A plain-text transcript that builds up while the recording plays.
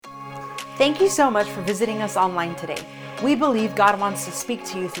Thank you so much for visiting us online today. We believe God wants to speak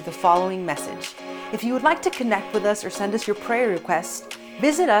to you through the following message. If you would like to connect with us or send us your prayer requests,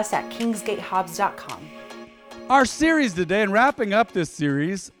 visit us at kingsgatehobbs.com. Our series today, and wrapping up this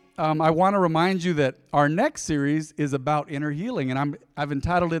series, I want to remind you that our next series is about inner healing, and I've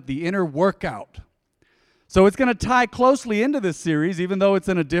entitled it The Inner Workout. So it's going to tie closely into this series, even though it's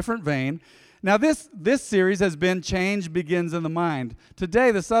in a different vein. Now, this series has been Change Begins in the Mind. Today,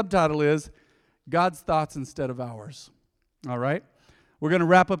 the subtitle is God's Thoughts Instead of Ours. All right? We're going to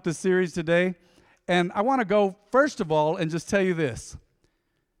wrap up this series today, and I want to go, first of all, and just tell you this.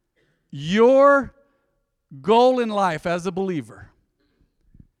 Your goal in life as a believer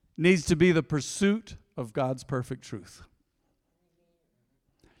needs to be the pursuit of God's perfect truth.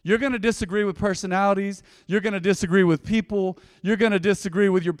 You're going to disagree with personalities. You're going to disagree with people. You're going to disagree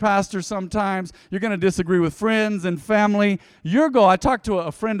with your pastor sometimes. You're going to disagree with friends and family. Your goal, I talked to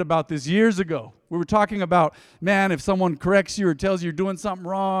a friend about this years ago. We were talking about, man, if someone corrects you or tells you you're doing something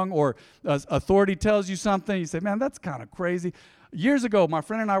wrong, or authority tells you something, you say, man, that's kind of crazy. Years ago, my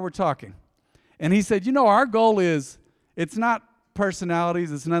friend and I were talking, and he said, our goal is, it's not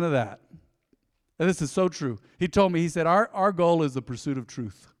personalities, it's none of that. And this is so true. He told me, he said, our goal is the pursuit of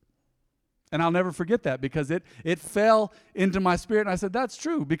truth. And I'll never forget that, because it fell into my spirit. And I said, that's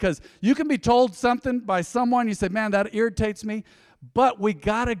true, because you can be told something by someone, you say, man, that irritates me, but we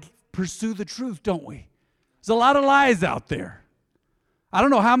got to pursue the truth, don't we? There's a lot of lies out there. I don't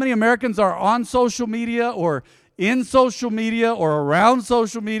know how many Americans are on social media or in social media or around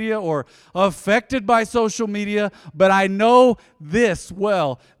social media or affected by social media, but I know this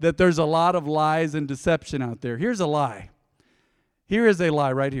well, that there's a lot of lies and deception out there. Here's a lie. Here is a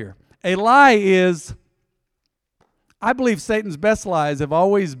lie right here. A lie is, I believe Satan's best lies have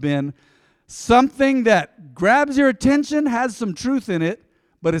always been something that grabs your attention, has some truth in it,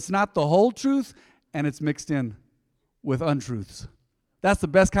 but it's not the whole truth, and it's mixed in with untruths. That's the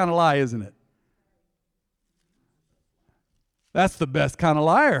best kind of lie, isn't it? That's the best kind of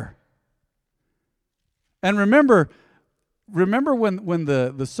liar. And remember when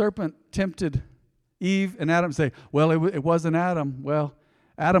the serpent tempted Eve and Adam, say, well, it wasn't Adam. Well,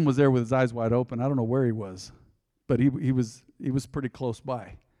 Adam was there with his eyes wide open. I don't know where he was, but he was pretty close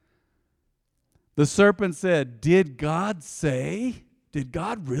by. The serpent said, did God say? Did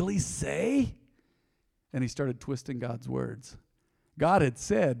God really say? And he started twisting God's words. God had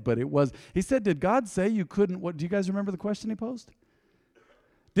said, but he said, did God say you couldn't, what, do you guys remember the question he posed?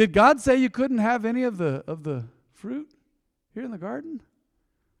 Did God say you couldn't have any of the fruit here in the garden?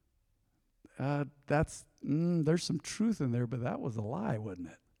 There's some truth in there, but that was a lie, wasn't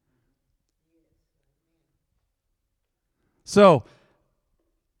it? So,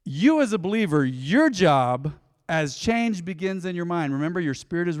 you as a believer, your job as change begins in your mind. Remember, your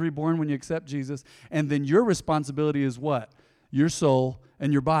spirit is reborn when you accept Jesus, and then your responsibility is what? Your soul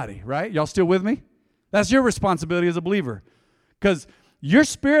and your body, right? Y'all still with me? That's your responsibility as a believer. Because your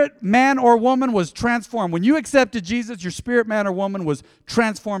spirit, man or woman, was transformed. When you accepted Jesus, your spirit, man or woman, was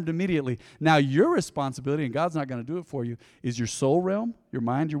transformed immediately. Now your responsibility, and God's not going to do it for you, is your soul realm, your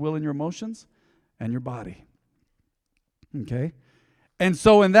mind, your will, and your emotions, and your body. Okay? And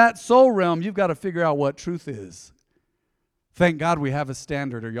so in that soul realm, you've got to figure out what truth is. Thank God we have a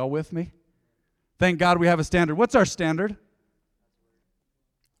standard. Are y'all with me? Thank God we have a standard. What's our standard?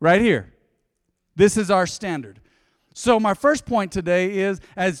 Right here. This is our standard. So my first point today is,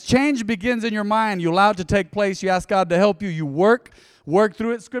 as change begins in your mind, you allow it to take place, you ask God to help you, you work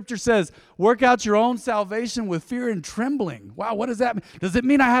through it. Scripture says, work out your own salvation with fear and trembling. Wow, what does that mean? Does it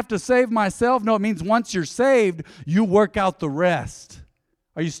mean I have to save myself? No, it means once you're saved, you work out the rest.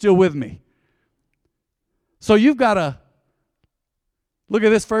 Are you still with me? So you've got to, look at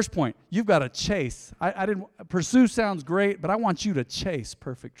this first point. You've got to chase. Pursue sounds great, but I want you to chase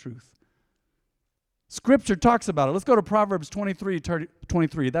perfect truth. Scripture talks about it. Let's go to Proverbs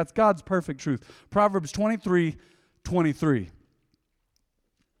 23. That's God's perfect truth. Proverbs 23:23.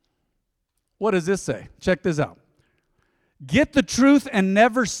 What does this say? Check this out. Get the truth and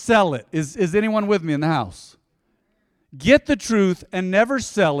never sell it. Is anyone with me in the house? Get the truth and never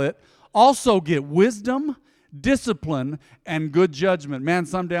sell it. Also get wisdom, discipline, and good judgment. Man,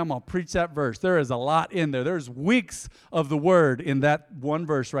 someday I'm going to preach that verse. There is a lot in there. There's weeks of the word in that one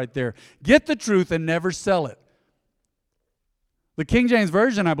verse right there. Get the truth and never sell it. The King James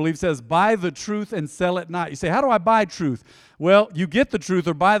Version, I believe, says, buy the truth and sell it not. You say, how do I buy truth? Well, you get the truth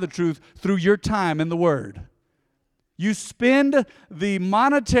or buy the truth through your time in the Word. You spend the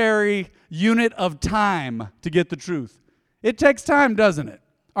monetary unit of time to get the truth. It takes time, doesn't it?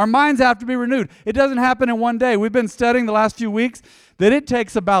 Our minds have to be renewed. It doesn't happen in one day. We've been studying the last few weeks that it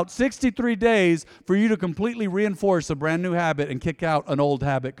takes about 63 days for you to completely reinforce a brand new habit and kick out an old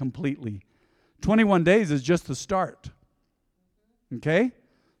habit completely. 21 days is just the start. Okay?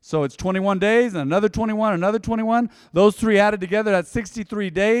 So it's 21 days and another 21, another 21. Those three added together, that's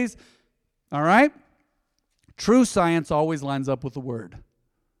 63 days. All right? True science always lines up with the Word.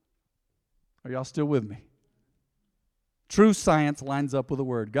 Are y'all still with me? True science lines up with the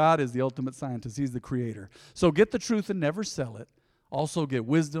Word. God is the ultimate scientist. He's the creator. So get the truth and never sell it. Also get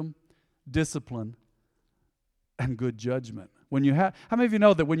wisdom, discipline, and good judgment. How many of you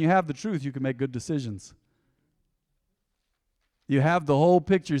know that when you have the truth, you can make good decisions? You have the whole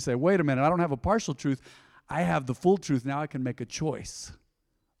picture. You say, wait a minute, I don't have a partial truth. I have the full truth. Now I can make a choice,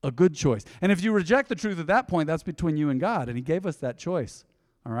 a good choice. And if you reject the truth at that point, that's between you and God. And He gave us that choice.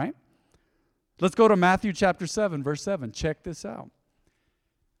 All right? Let's go to Matthew chapter 7, verse 7. Check this out.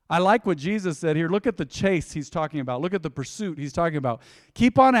 I like what Jesus said here. Look at the chase He's talking about. Look at the pursuit He's talking about.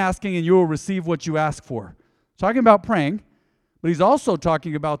 Keep on asking and you will receive what you ask for. Talking about praying, but He's also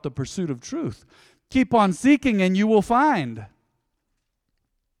talking about the pursuit of truth. Keep on seeking and you will find.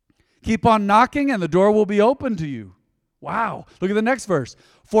 Keep on knocking and the door will be open to you. Wow. Look at the next verse.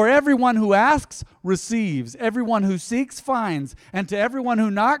 For everyone who asks receives, everyone who seeks finds, and to everyone who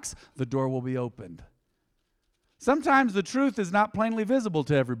knocks, the door will be opened. Sometimes the truth is not plainly visible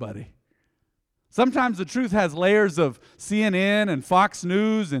to everybody. Sometimes the truth has layers of CNN and Fox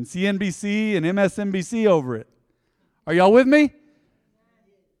News and CNBC and MSNBC over it. Are y'all with me?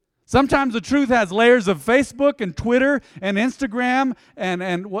 Sometimes the truth has layers of Facebook and Twitter and Instagram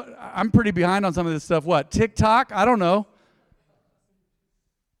and what I'm pretty behind on some of this stuff. What? TikTok? I don't know.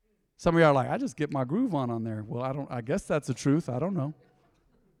 Some of y'all are like, I just get my groove on there. Well, I guess that's the truth. I don't know.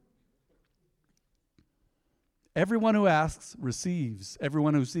 Everyone who asks receives.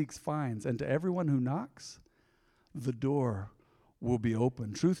 Everyone who seeks finds. And to everyone who knocks, the door will be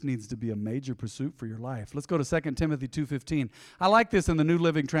open. Truth needs to be a major pursuit for your life. Let's go to 2 Timothy 2:15. I like this in the New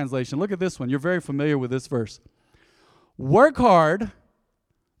Living Translation. Look at this one. You're very familiar with this verse. Work hard.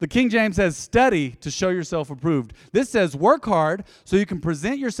 The King James says study to show yourself approved. This says work hard so you can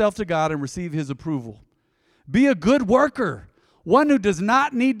present yourself to God and receive His approval. Be a good worker, one who does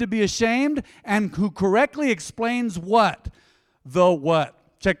not need to be ashamed and who correctly explains what? The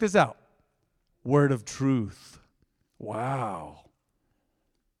what? Check this out. Word of truth. Wow.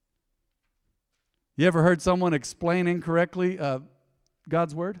 You ever heard someone explain incorrectly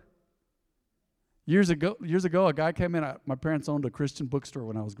God's Word? Years ago, a guy came in. My parents owned a Christian bookstore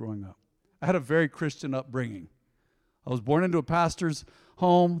when I was growing up. I had a very Christian upbringing. I was born into a pastor's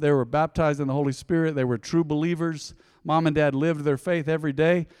home. They were baptized in the Holy Spirit. They were true believers. Mom and Dad lived their faith every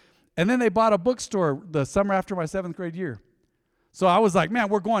day. And then they bought a bookstore the summer after my 7th grade year. So I was like, man,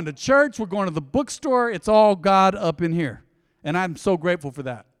 we're going to church. We're going to the bookstore. It's all God up in here. And I'm so grateful for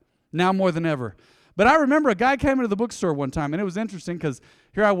that, now more than ever. But I remember a guy came into the bookstore one time, and it was interesting because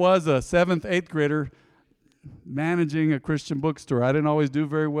here I was, a 7th, 8th grader, managing a Christian bookstore. I didn't always do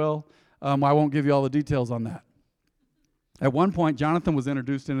very well. I won't give you all the details on that. At one point, Jonathan was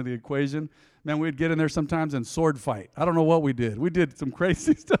introduced into the equation. Man, we'd get in there sometimes and sword fight. I don't know what we did. We did some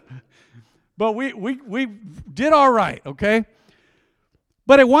crazy stuff. But we did all right, okay?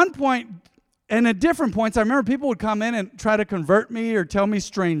 But at one point, and at different points, I remember people would come in and try to convert me or tell me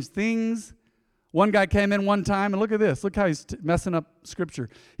strange things. One guy came in one time, and look at this. Look how he's messing up Scripture.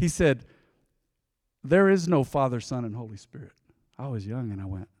 He said, there is no Father, Son, and Holy Spirit. I was young, and I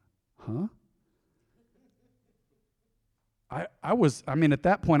went, huh? At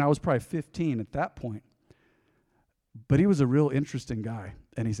that point, I was probably 15 at that point. But he was a real interesting guy.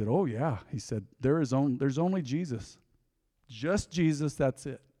 And he said, oh, yeah. He said, there's only Jesus. Just Jesus, that's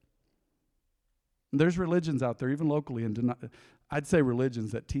it. And there's religions out there, even locally, and I'd say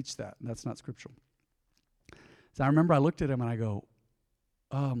religions that teach that. And that's not scriptural. So I remember I looked at him and I go,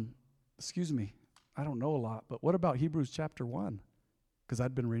 excuse me, I don't know a lot, but what about Hebrews chapter 1? Because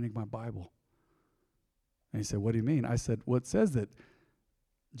I'd been reading my Bible. And he said, what do you mean? I said, well, it says that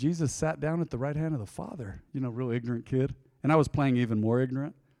Jesus sat down at the right hand of the Father. You know, real ignorant kid. And I was playing even more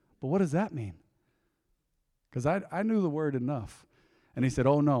ignorant. But what does that mean? Because I knew the word enough. And he said,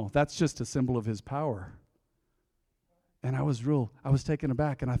 oh, no, that's just a symbol of His power. And I was taken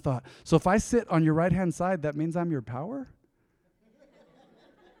aback. And I thought, so if I sit on your right-hand side, that means I'm your power?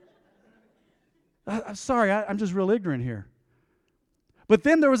 I'm sorry, I'm just real ignorant here. But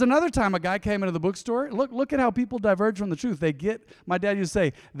then there was another time a guy came into the bookstore. Look at how people diverge from the truth. My dad used to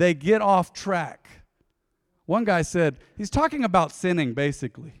say, they get off track. One guy said, he's talking about sinning,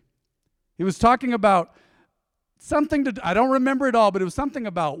 basically. He was talking about I don't remember it all, but it was something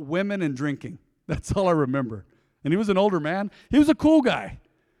about women and drinking. That's all I remember. And he was an older man. He was a cool guy.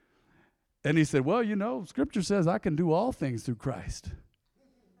 And he said, well, Scripture says I can do all things through Christ.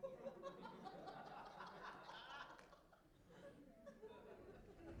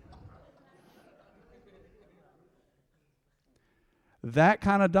 That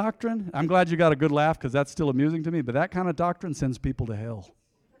kind of doctrine, I'm glad you got a good laugh because that's still amusing to me, but that kind of doctrine sends people to hell.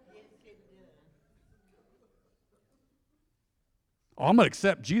 Oh, I'm going to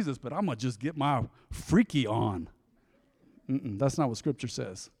accept Jesus, but I'm going to just get my freaky on. That's not what Scripture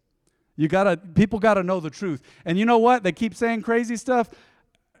says. People got to know the truth. And you know what? They keep saying crazy stuff.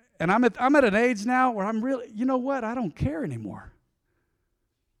 And I'm at an age now where I'm really, you know what? I don't care anymore.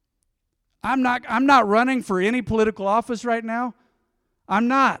 I'm not running for any political office right now. I'm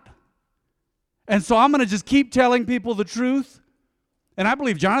not. And so I'm going to just keep telling people the truth. And I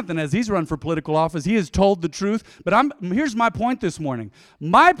believe Jonathan, as he's run for political office, he has told the truth. But here's my point this morning.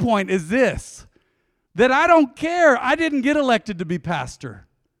 My point is this, that I don't care. I didn't get elected to be pastor.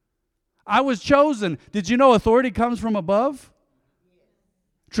 I was chosen. Did you know authority comes from above?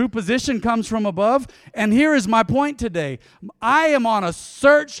 True position comes from above. And here is my point today. I am on a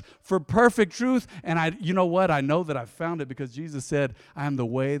search for perfect truth. And you know what? I know that I've found it because Jesus said, I am the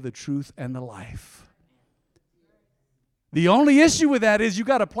way, the truth, and the life. The only issue with that is you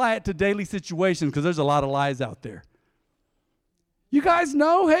got to apply it to daily situations because there's a lot of lies out there. You guys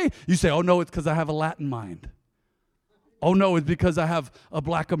know, hey, you say, oh no, it's because I have a Latin mind. Oh no, it's because I have a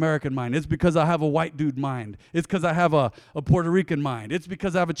black American mind. It's because I have a white dude mind. It's because I have a Puerto Rican mind. It's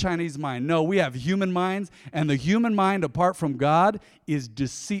because I have a Chinese mind. No, we have human minds, and the human mind apart from God is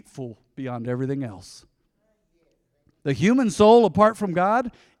deceitful beyond everything else. The human soul apart from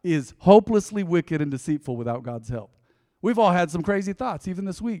God is hopelessly wicked and deceitful without God's help. We've all had some crazy thoughts, even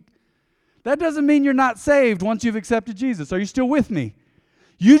this week. That doesn't mean you're not saved once you've accepted Jesus. Are you still with me?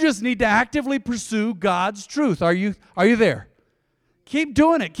 You just need to actively pursue God's truth. Are you there? Keep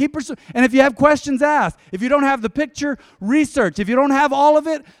doing it. Keep pursuing. And if you have questions, ask. If you don't have the picture, research. If you don't have all of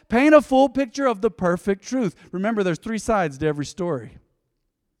it, paint a full picture of the perfect truth. Remember, there's 3 sides to every story.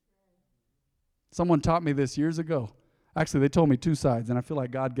 Someone taught me this years ago. Actually, they told me 2 sides, and I feel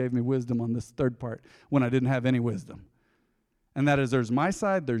like God gave me wisdom on this third part when I didn't have any wisdom. And that is, there's my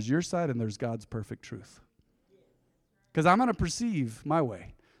side, there's your side, and there's God's perfect truth. Because I'm going to perceive my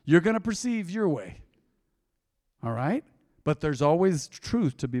way. You're going to perceive your way. All right? But there's always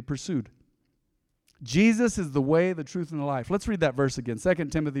truth to be pursued. Jesus is the way, the truth, and the life. Let's read that verse again.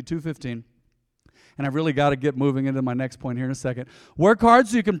 2 Timothy 2:15. And I've really got to get moving into my next point here in a second. Work hard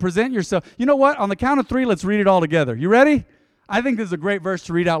so you can present yourself. You know what? On the count of 3, let's read it all together. You ready? I think this is a great verse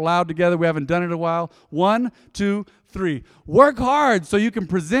to read out loud together. We haven't done it in a while. 1, 2, 3. Work hard so you can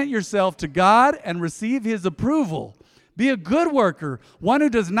present yourself to God and receive His approval. Be a good worker, one who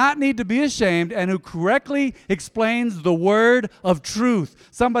does not need to be ashamed and who correctly explains the word of truth.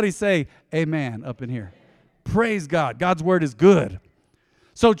 Somebody say amen up in here. Praise God. God's word is good.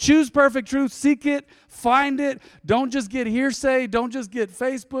 So choose perfect truth. Seek it. Find it. Don't just get hearsay. Don't just get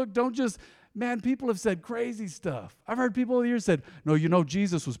Facebook. Man, people have said crazy stuff. I've heard people over the years said, no,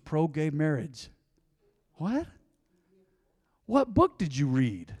 Jesus was pro-gay marriage. What? What book did you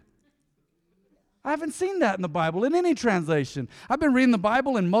read? I haven't seen that in the Bible in any translation. I've been reading the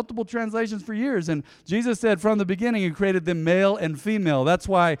Bible in multiple translations for years, and Jesus said from the beginning He created them male and female. That's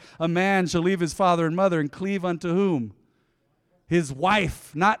why a man shall leave his father and mother and cleave unto whom? His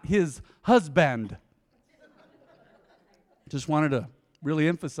wife, not his husband. Just wanted to really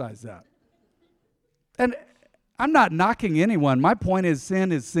emphasize that. And I'm not knocking anyone. My point is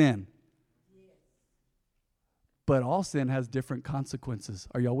sin. But all sin has different consequences.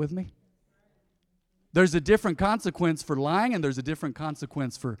 Are y'all with me? There's a different consequence for lying, and there's a different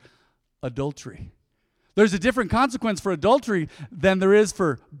consequence for adultery. There's a different consequence for adultery than there is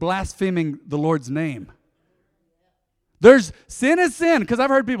for blaspheming the Lord's name. Sin is sin, because I've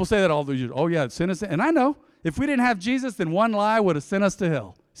heard people say that all the years. Oh yeah, sin is sin. And I know, if we didn't have Jesus, then one lie would have sent us to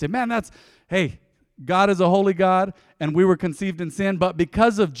hell. You say, man, God is a holy God, and we were conceived in sin, but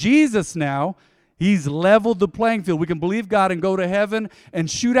because of Jesus now, He's leveled the playing field. We can believe God and go to heaven and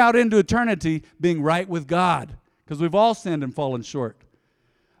shoot out into eternity being right with God, because we've all sinned and fallen short.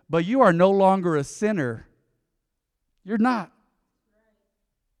 But you are no longer a sinner. You're not.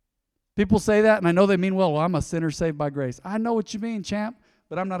 People say that, and I know they mean well, I'm a sinner saved by grace. I know what you mean, champ,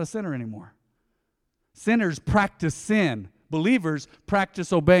 but I'm not a sinner anymore. Sinners practice sin. Believers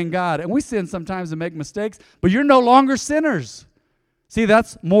practice obeying God. And we sin sometimes and make mistakes, but you're no longer sinners. See,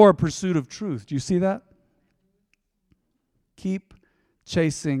 that's more a pursuit of truth. Do you see that? Keep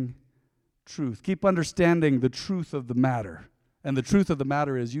chasing truth. Keep understanding the truth of the matter. And the truth of the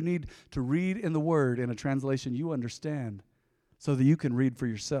matter is you need to read in the Word in a translation you understand so that you can read for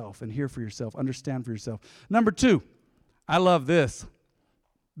yourself and hear for yourself, understand for yourself. Number 2, I love this.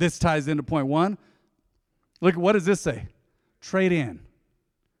 This ties into point 1. Look, what does this say? Trade in.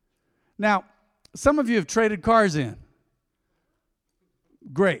 Now, some of you have traded cars in.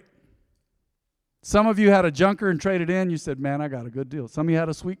 Great. Some of you had a junker and traded in. You said, man, I got a good deal. Some of you had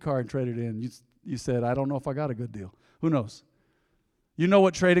a sweet car and traded in. You said, I don't know if I got a good deal. Who knows? You know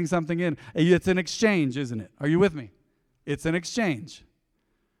what trading something in? It's an exchange, isn't it? Are you with me? It's an exchange.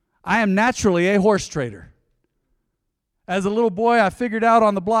 I am naturally a horse trader. As a little boy, I figured out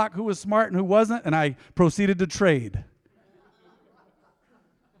on the block who was smart and who wasn't, and I proceeded to trade.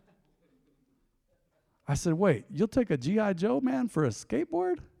 I said, wait, you'll take a G.I. Joe, man, for a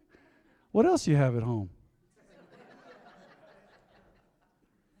skateboard? What else you have at home?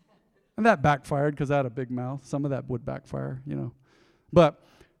 And that backfired because I had a big mouth. Some of that would backfire, you know. But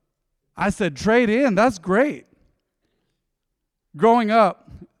I said, trade in, that's great. Growing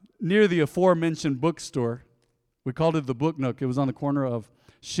up near the aforementioned bookstore, we called it the Book Nook. It was on the corner of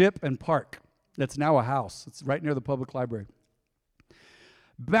Ship and Park. That's now a house. It's right near the public library.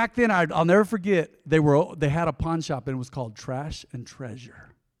 Back then, I'll never forget, they had a pawn shop, and it was called Trash and Treasure.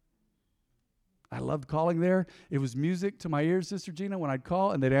 I loved calling there. It was music to my ears, Sister Gina, when I'd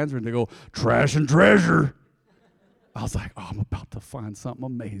call, and they'd answer, and they'd go, Trash and Treasure. I was like, oh, I'm about to find something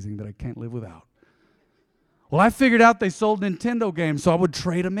amazing that I can't live without. Well, I figured out they sold Nintendo games, so I would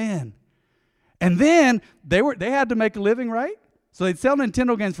trade them in. And then they had to make a living, right? So they'd sell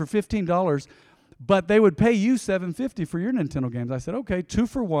Nintendo games for $15, but they would pay you $7.50 for your Nintendo games. I said, okay, 2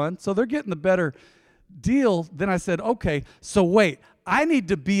 for 1. So they're getting the better deal. Then I said, okay, so wait, I need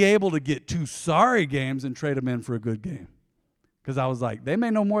to be able to get 2 sorry games and trade them in for a good game. Because I was like, they may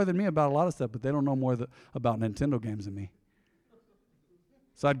know more than me about a lot of stuff, but they don't know more about Nintendo games than me.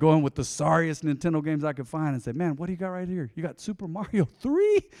 So I'd go in with the sorriest Nintendo games I could find and say, man, what do you got right here? You got Super Mario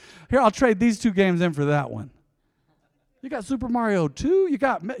 3? Here, I'll trade these 2 games in for that one. You got Super Mario 2? You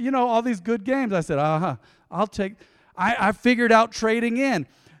got, all these good games. I said, I'll take. I figured out trading in.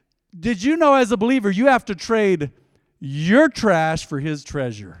 Did you know as a believer, you have to trade your trash for his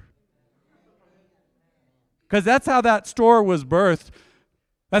treasure? Because that's how that store was birthed.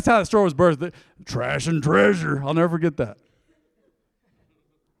 That's how that store was birthed. Trash and treasure. I'll never forget that.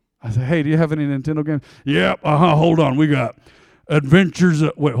 I said, hey, do you have any Nintendo games? Yep, hold on. We got Adventures.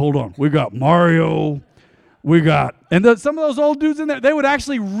 Hold on. We got Mario. And some of those old dudes in there, they would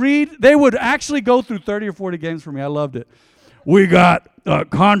actually go through 30 or 40 games for me. I loved it. We got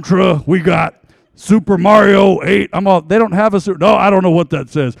Contra. We got Super Mario 8. They don't have a no, I don't know what that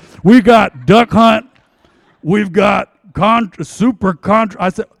says. We got Duck Hunt. We've got Super Contra. I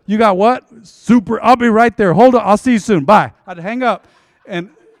said, you got what? Super. I'll be right there. Hold on. I'll see you soon. Bye. I'd hang up, and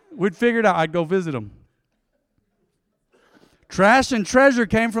we'd figure it out. I'd go visit them. Trash and treasure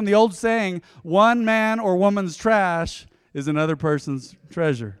came from the old saying, one man or woman's trash is another person's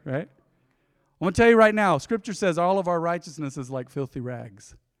treasure, right? I'm going to tell you right now, Scripture says all of our righteousness is like filthy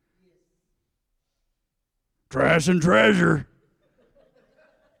rags. Trash and treasure.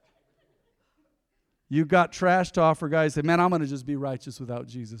 You got trash to offer, guys. Say, man, I'm going to just be righteous without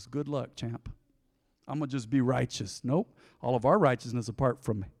Jesus. Good luck, champ. I'm going to just be righteous. Nope. All of our righteousness apart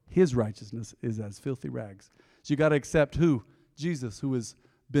from his righteousness is as filthy rags. So you got to accept who? Jesus, who has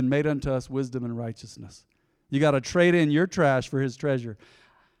been made unto us wisdom and righteousness. You got to trade in your trash for his treasure.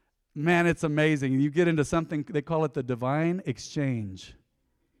 Man, it's amazing. You get into something, they call it the divine exchange,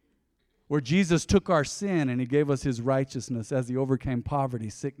 where Jesus took our sin and he gave us his righteousness as he overcame poverty,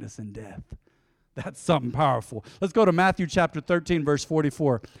 sickness, and death. That's something powerful. Let's go to Matthew chapter 13, verse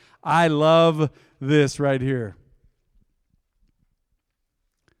 44. I love this right here.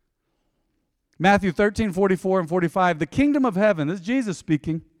 Matthew 13, 44 and 45. The kingdom of heaven, this is Jesus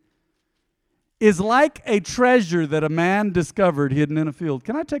speaking, is like a treasure that a man discovered hidden in a field.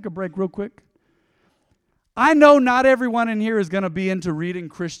 Can I take a break real quick? I know not everyone in here is going to be into reading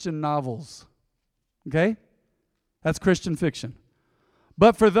Christian novels. Okay? That's Christian fiction.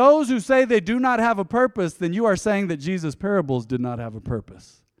 But for those who say they do not have a purpose, then you are saying that Jesus' parables did not have a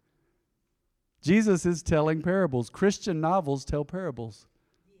purpose. Jesus is telling parables. Christian novels tell parables.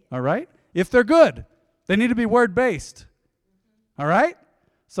 All right? If they're good, they need to be word-based. All right?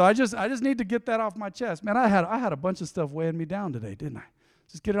 So I just need to get that off my chest. Man, I had a bunch of stuff weighing me down today, didn't I?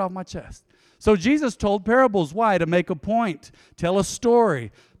 Just get it off my chest. So Jesus told parables. Why? To make a point, tell a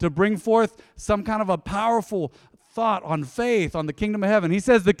story, to bring forth some kind of a powerful thought on faith, on the kingdom of heaven. He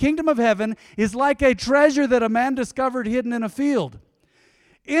says the kingdom of heaven is like a treasure that a man discovered hidden in a field.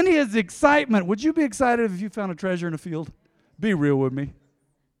 In his excitement, would you be excited if you found a treasure in a field? Be real with me.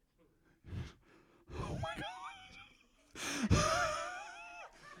 Oh my God.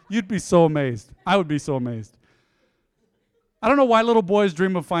 You'd be so amazed. I would be so amazed. I don't know why little boys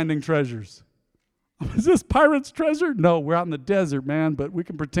dream of finding treasures. Is this pirate's treasure? No, we're out in the desert, man, but we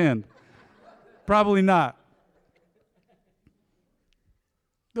can pretend. Probably not.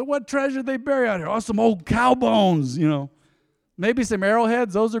 But what treasure they bury out here? Oh, some old cow bones, Maybe some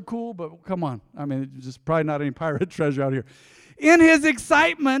arrowheads. Those are cool, but come on. I mean, just probably not any pirate treasure out here. In his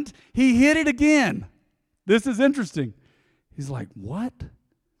excitement, he hid it again. This is interesting. He's like, what?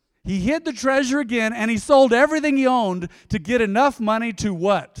 He hid the treasure again, and he sold everything he owned to get enough money to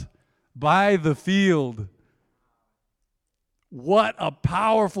what? Buy the field. What a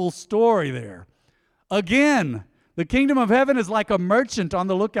powerful story there. Again, the kingdom of heaven is like a merchant on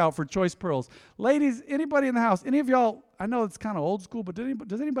the lookout for choice pearls. Ladies, anybody in the house, any of y'all, I know it's kind of old school, but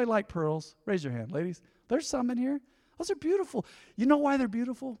does anybody like pearls? Raise your hand, ladies. There's some in here. Those are beautiful. You know why they're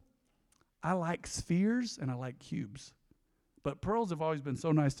beautiful? I like spheres and I like cubes. But pearls have always been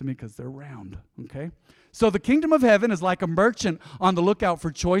so nice to me because they're round, okay? So the kingdom of heaven is like a merchant on the lookout for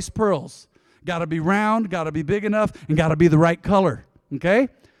choice pearls. Got to be round, got to be big enough, and got to be the right color, okay?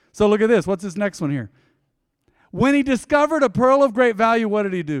 So look at this. What's this next one here? When he discovered a pearl of great value, what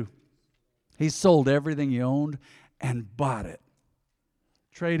did he do? He sold everything he owned and bought it.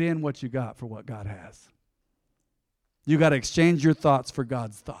 Trade in what you got for what God has. You got to exchange your thoughts for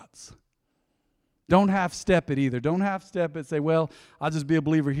God's thoughts. Don't half-step it either. Don't half-step it, say, well, I'll just be a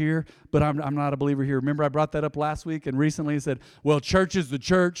believer here, but I'm not a believer here. Remember I brought that up last week and recently I said, well, church is the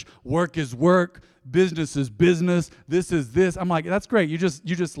church, work is work, business is business, this is this. I'm like, that's great. You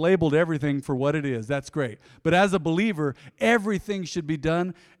just labeled everything for what it is. That's great. But as a believer, everything should be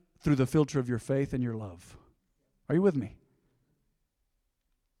done through the filter of your faith and your love. Are you with me?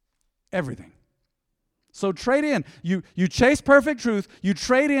 Everything. So trade in. You chase perfect truth. You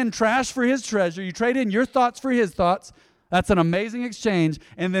trade in trash for his treasure. You trade in your thoughts for his thoughts. That's an amazing exchange.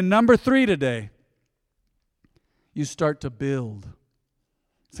 And then number 3 today, you start to build.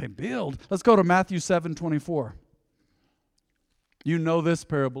 Say, build? Let's go to Matthew 7:24. You know this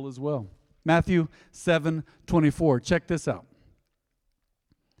parable as well. Matthew 7:24. Check this out.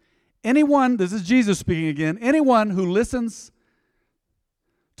 Anyone, this is Jesus speaking again, anyone who listens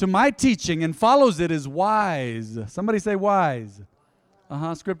to my teaching and follows it is wise. Somebody say wise.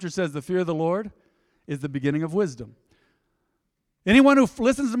 Scripture says the fear of the Lord is the beginning of wisdom. Anyone who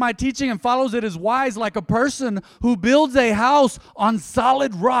listens to my teaching and follows it is wise, like a person who builds a house on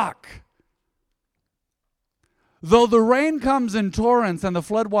solid rock. Though the rain comes in torrents and the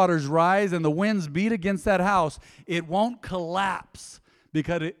floodwaters rise and the winds beat against that house, it won't collapse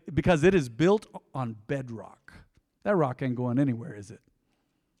because it is built on bedrock. That rock ain't going anywhere, is it?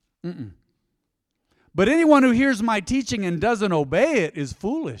 But anyone who hears my teaching and doesn't obey it is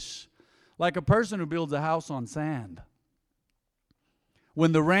foolish, like a person who builds a house on sand.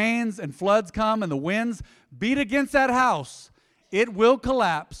 When the rains and floods come and the winds beat against that house, it will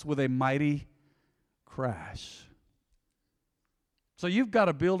collapse with a mighty crash. So you've got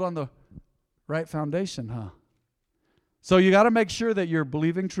to build on the right foundation, huh? So you got to make sure that you're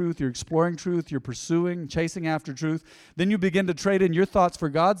believing truth, you're exploring truth, you're pursuing, chasing after truth. Then you begin to trade in your thoughts for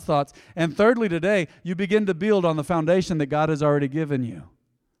God's thoughts. And thirdly today, you begin to build on the foundation that God has already given you.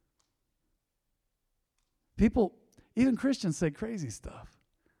 People, even Christians, say crazy stuff.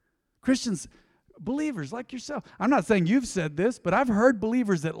 Christians, believers like yourself. I'm not saying you've said this, but I've heard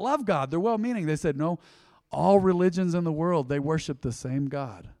believers that love God. They're well-meaning. They said, no, all religions in the world, they worship the same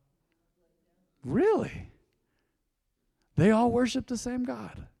God. Really? They all worship the same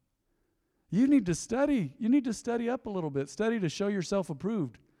God. You need to study. You need to study up a little bit. Study to show yourself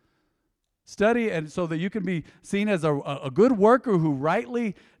approved. Study and so that you can be seen as a good worker who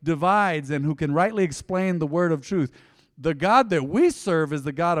rightly divides and who can rightly explain the word of truth. The God that we serve is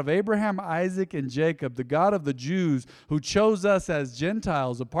the God of Abraham, Isaac, and Jacob, the God of the Jews who chose us as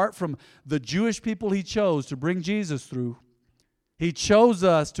Gentiles. Apart from the Jewish people he chose to bring Jesus through, he chose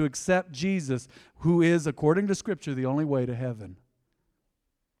us to accept Jesus, who is, according to Scripture, the only way to heaven.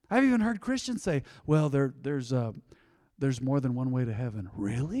 I've even heard Christians say, well, there's more than one way to heaven.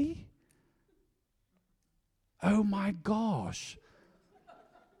 Really? Oh my gosh.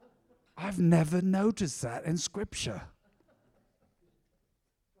 I've never noticed that in Scripture.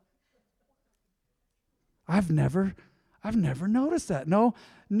 I've never noticed that. No.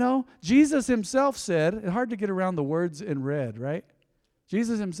 Jesus himself said, it's hard to get around the words in red, right?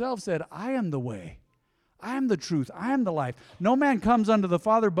 Jesus himself said, I am the way. I am the truth. I am the life. No man comes unto the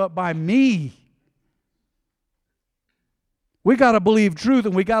Father but by me. We got to believe truth,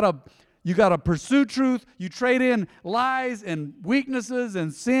 and you got to pursue truth. You trade in lies and weaknesses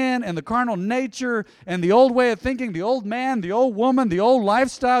and sin and the carnal nature and the old way of thinking, the old man, the old woman, the old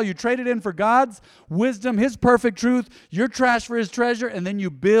lifestyle. You trade it in for God's wisdom, His perfect truth. You're trash for His treasure, and then you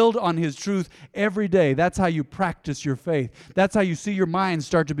build on His truth every day. That's how you practice your faith. That's how you see your mind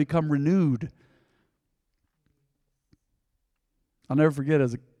start to become renewed. I'll never forget,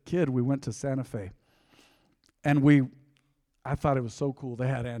 as a kid, we went to Santa Fe, and I thought it was so cool. They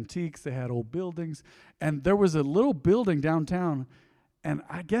had antiques, they had old buildings, and there was a little building downtown, and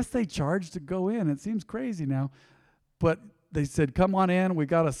I guess they charged to go in. It seems crazy now, but they said, come on in. We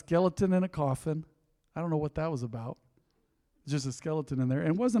got a skeleton in a coffin. I don't know what that was about. Just a skeleton in there,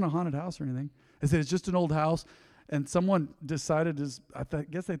 and it wasn't a haunted house or anything. They said, it's just an old house, and someone decided, I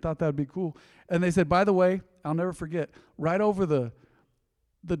guess they thought that would be cool, and they said, by the way, I'll never forget, right over the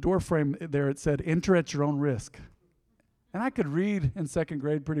door frame there, it said, enter at your own risk. And I could read in second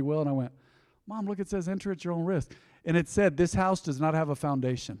grade pretty well, and I went, Mom, look, it says enter at your own risk. And it said, this house does not have a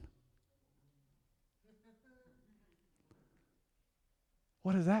foundation.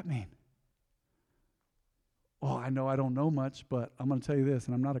 What does that mean? Oh, I know I don't know much, but I'm going to tell you this,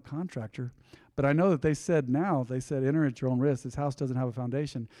 and I'm not a contractor, but I know that they said enter at your own risk. This house doesn't have a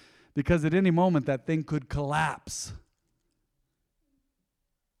foundation, because at any moment that thing could collapse.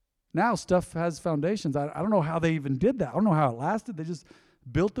 Now stuff has foundations. I don't know how they even did that. I don't know how it lasted. They just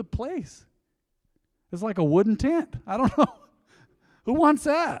built the place. It's like a wooden tent. I don't know. Who wants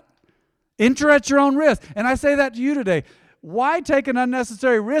that? Enter at your own risk. And I say that to you today. Why take an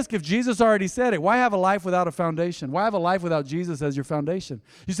unnecessary risk if Jesus already said it? Why have a life without a foundation? Why have a life without Jesus as your foundation?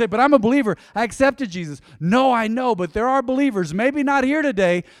 You say, but I'm a believer. I accepted Jesus. No, I know, but there are believers, maybe not here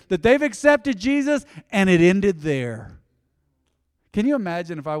today, that they've accepted Jesus and it ended there. Can you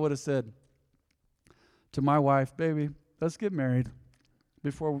imagine if I would have said to my wife, baby, let's get married.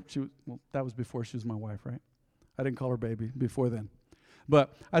 That was before she was my wife, right? I didn't call her baby before then.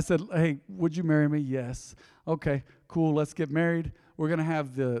 But I said, hey, would you marry me? Yes. Okay, cool, let's get married. We're going to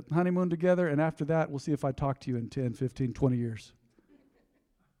have the honeymoon together, and after that, we'll see if I talk to you in 10, 15, 20 years.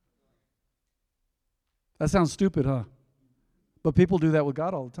 That sounds stupid, huh? But people do that with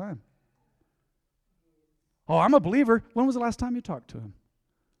God all the time. Oh, I'm a believer. When was the last time you talked to Him?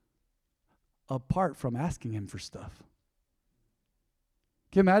 Apart from asking Him for stuff.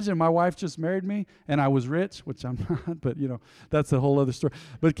 Can you imagine my wife just married me and I was rich, which I'm not, but that's a whole other story.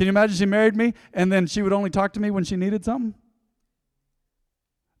 But can you imagine she married me and then she would only talk to me when she needed something?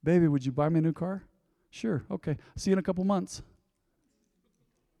 Baby, would you buy me a new car? Sure, okay. See you in a couple months.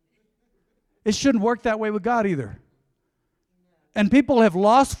 It shouldn't work that way with God either. And people have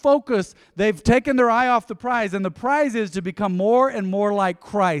lost focus. They've taken their eye off the prize. And the prize is to become more and more like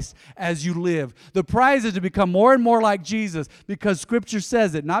Christ as you live. The prize is to become more and more like Jesus because Scripture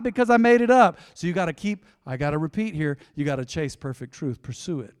says it, not because I made it up. So I got to repeat here, you got to chase perfect truth.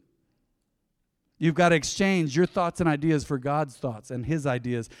 Pursue it. You've got to exchange your thoughts and ideas for God's thoughts and His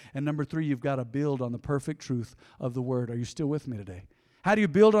ideas. And number 3, you've got to build on the perfect truth of the Word. Are you still with me today? How do you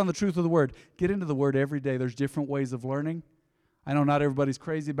build on the truth of the Word? Get into the Word every day. There's different ways of learning. I know not everybody's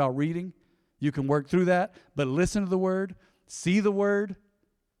crazy about reading. You can work through that, but listen to the Word, see the Word.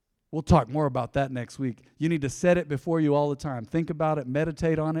 We'll talk more about that next week. You need to set it before you all the time. Think about it,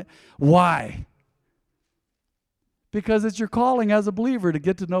 meditate on it. Why? Because it's your calling as a believer to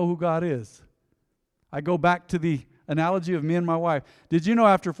get to know who God is. I go back to the analogy of me and my wife. Did you know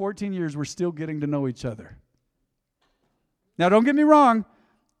after 14 years, we're still getting to know each other? Now, don't get me wrong.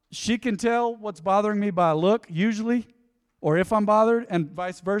 She can tell what's bothering me by a look, usually. Or if I'm bothered, and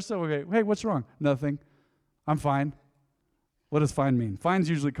vice versa, okay, hey, what's wrong? Nothing. I'm fine. What does fine mean? Fine's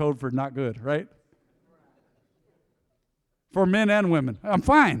usually code for not good, right? For men and women. I'm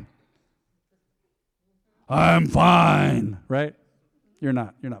fine. I'm fine, right? You're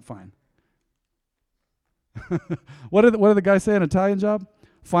not fine. What did the guys say in Italian job?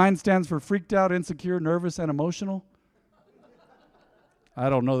 Fine stands for freaked out, insecure, nervous, and emotional.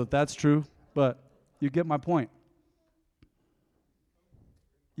 I don't know that that's true, but you get my point.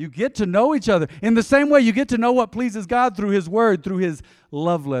 You get to know each other. In the same way, you get to know what pleases God through His Word, through His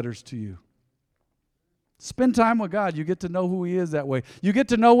love letters to you. Spend time with God. You get to know who He is that way. You get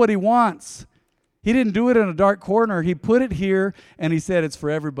to know what He wants. He didn't do it in a dark corner. He put it here, and He said it's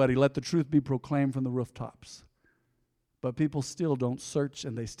for everybody. Let the truth be proclaimed from the rooftops. But people still don't search,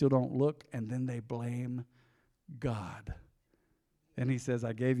 and they still don't look, and then they blame God. And He says,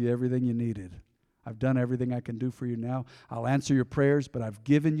 I gave you everything you needed. I've done everything I can do for you now. I'll answer your prayers, but I've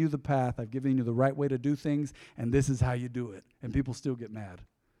given you the path. I've given you the right way to do things, and this is how you do it. And people still get mad.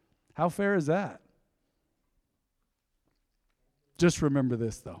 How fair is that? Just remember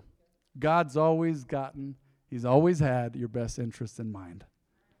this, though. God's always He's always had your best interests in mind.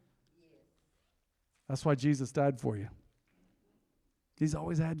 That's why Jesus died for you. He's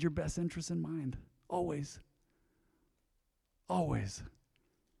always had your best interests in mind. Always. Always.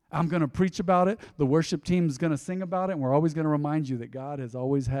 I'm going to preach about it. The worship team is going to sing about it. And we're always going to remind you that God has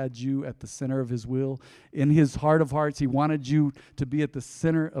always had you at the center of His will. In His heart of hearts, He wanted you to be at the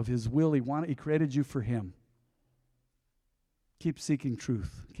center of His will. He created you for Him. Keep seeking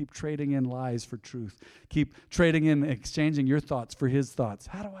truth. Keep trading in lies for truth. Keep trading in, exchanging your thoughts for His thoughts.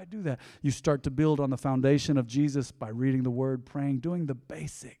 How do I do that? You start to build on the foundation of Jesus by reading the Word, praying, doing the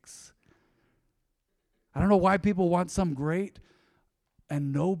basics. I don't know why people want some great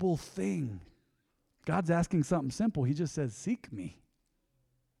and noble thing. God's asking something simple. He just says, seek me.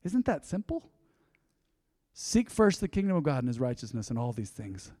 Isn't that simple? Seek first the kingdom of God and His righteousness, and all these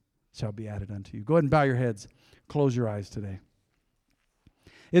things shall be added unto you. Go ahead and bow your heads. Close your eyes today.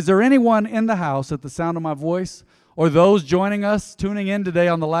 Is there anyone in the house at the sound of my voice, or those joining us, tuning in today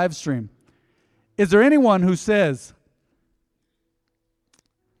on the live stream? Is there anyone who says,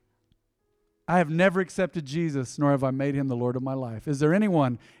 I have never accepted Jesus, nor have I made Him the Lord of my life? Is there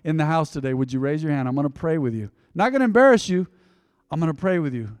anyone in the house today? Would you raise your hand? I'm going to pray with you. Not going to embarrass you. I'm going to pray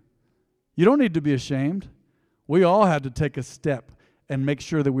with you. You don't need to be ashamed. We all had to take a step and make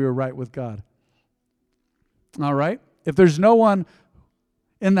sure that we were right with God. All right? If there's no one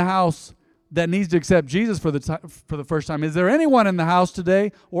in the house that needs to accept Jesus for the first time, is there anyone in the house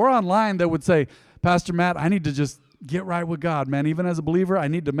today or online that would say, Pastor Matt, I need to just get right with God, man. Even as a believer, I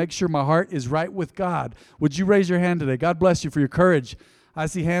need to make sure my heart is right with God. Would you raise your hand today? God bless you for your courage. I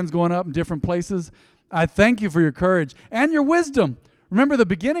see hands going up in different places. I thank you for your courage and your wisdom. Remember, the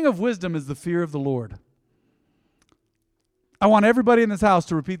beginning of wisdom is the fear of the Lord. I want everybody in this house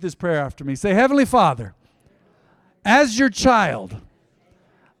to repeat this prayer after me. Say, Heavenly Father, as your child,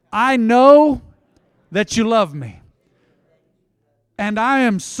 I know that you love me. And I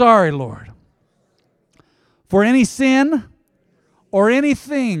am sorry, Lord, for any sin or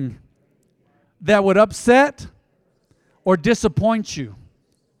anything that would upset or disappoint you.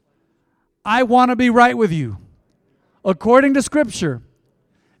 I want to be right with you. According to Scripture,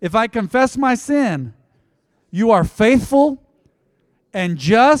 if I confess my sin, you are faithful and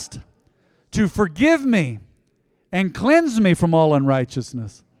just to forgive me and cleanse me from all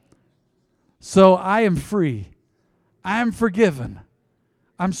unrighteousness. So I am free. I am forgiven.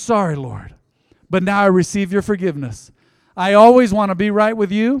 I'm sorry, Lord. But now I receive your forgiveness. I always want to be right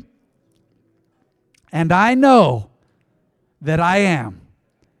with you. And I know that I am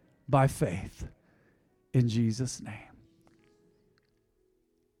by faith. In Jesus' name.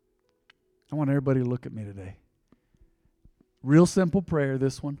 I want everybody to look at me today. Real simple prayer,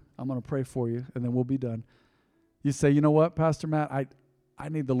 this one. I'm going to pray for you, and then we'll be done. You say, you know what, Pastor Matt, I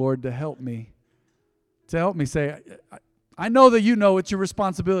need the Lord to help me. To help me say, I know that you know it's your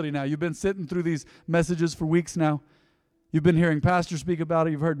responsibility now. You've been sitting through these messages for weeks now. You've been hearing pastors speak about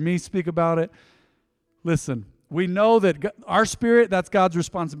it. You've heard me speak about it. Listen, we know that our spirit, that's God's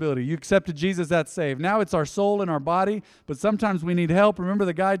responsibility. You accepted Jesus, that's saved. Now it's our soul and our body, but sometimes we need help. Remember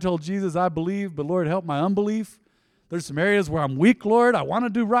the guy told Jesus, I believe, but Lord, help my unbelief. There's some areas where I'm weak, Lord. I want to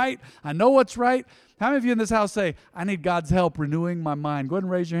do right. I know what's right. How many of you in this house say, I need God's help renewing my mind? Go ahead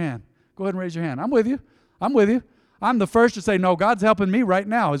and raise your hand. Go ahead and raise your hand. I'm with you. I'm with you. I'm the first to say, no, God's helping me right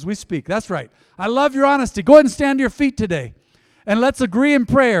now as we speak. That's right. I love your honesty. Go ahead and stand to your feet today. And let's agree in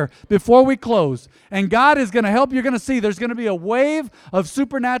prayer before we close. And God is going to help. You're going to see there's going to be a wave of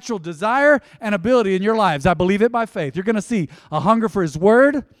supernatural desire and ability in your lives. I believe it by faith. You're going to see a hunger for His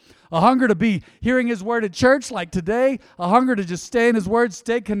Word, a hunger to be hearing His Word at church like today, a hunger to just stay in His Word,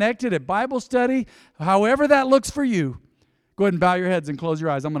 stay connected at Bible study, however that looks for you. Go ahead and bow your heads and close your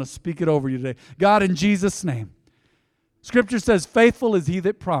eyes. I'm going to speak it over you today. God, in Jesus' name. Scripture says, faithful is He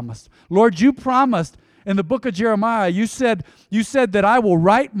that promised. Lord, you promised in the book of Jeremiah, you said that I will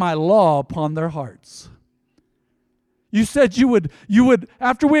write my law upon their hearts. You said you would,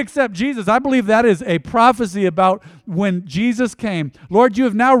 after we accept Jesus, I believe that is a prophecy about when Jesus came. Lord, you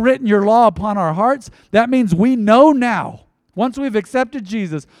have now written your law upon our hearts. That means we know now, once we've accepted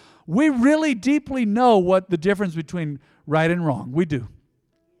Jesus, we really deeply know what the difference between right and wrong. We do.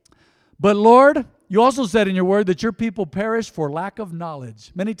 But Lord, you also said in your word that your people perish for lack of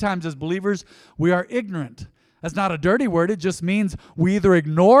knowledge. Many times as believers, we are ignorant. That's not a dirty word. It just means we either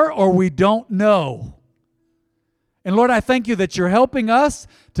ignore or we don't know. And Lord, I thank you that you're helping us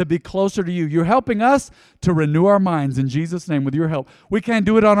to be closer to you. You're helping us to renew our minds in Jesus' name with your help. We can't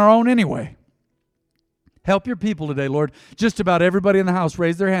do it on our own anyway. Help your people today, Lord. Just about everybody in the house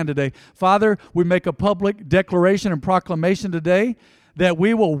raise their hand today. Father, we make a public declaration and proclamation today that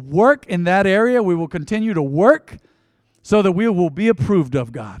we will work in that area. We will continue to work so that we will be approved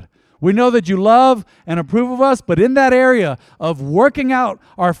of, God. We know that you love and approve of us, but in that area of working out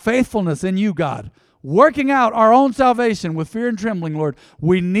our faithfulness in you, God, working out our own salvation with fear and trembling, Lord,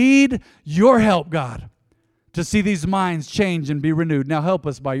 we need your help, God, to see these minds change and be renewed. Now help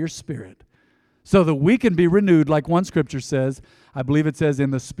us by your Spirit so that we can be renewed, like one scripture says. I believe it says,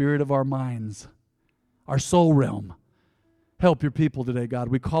 in the spirit of our minds, our soul realm. Help your people today, God.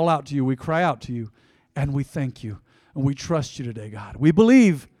 We call out to you, we cry out to you, and we thank you, and we trust you today, God. We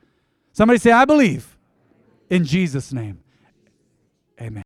believe. Somebody say, I believe. In Jesus' name, amen.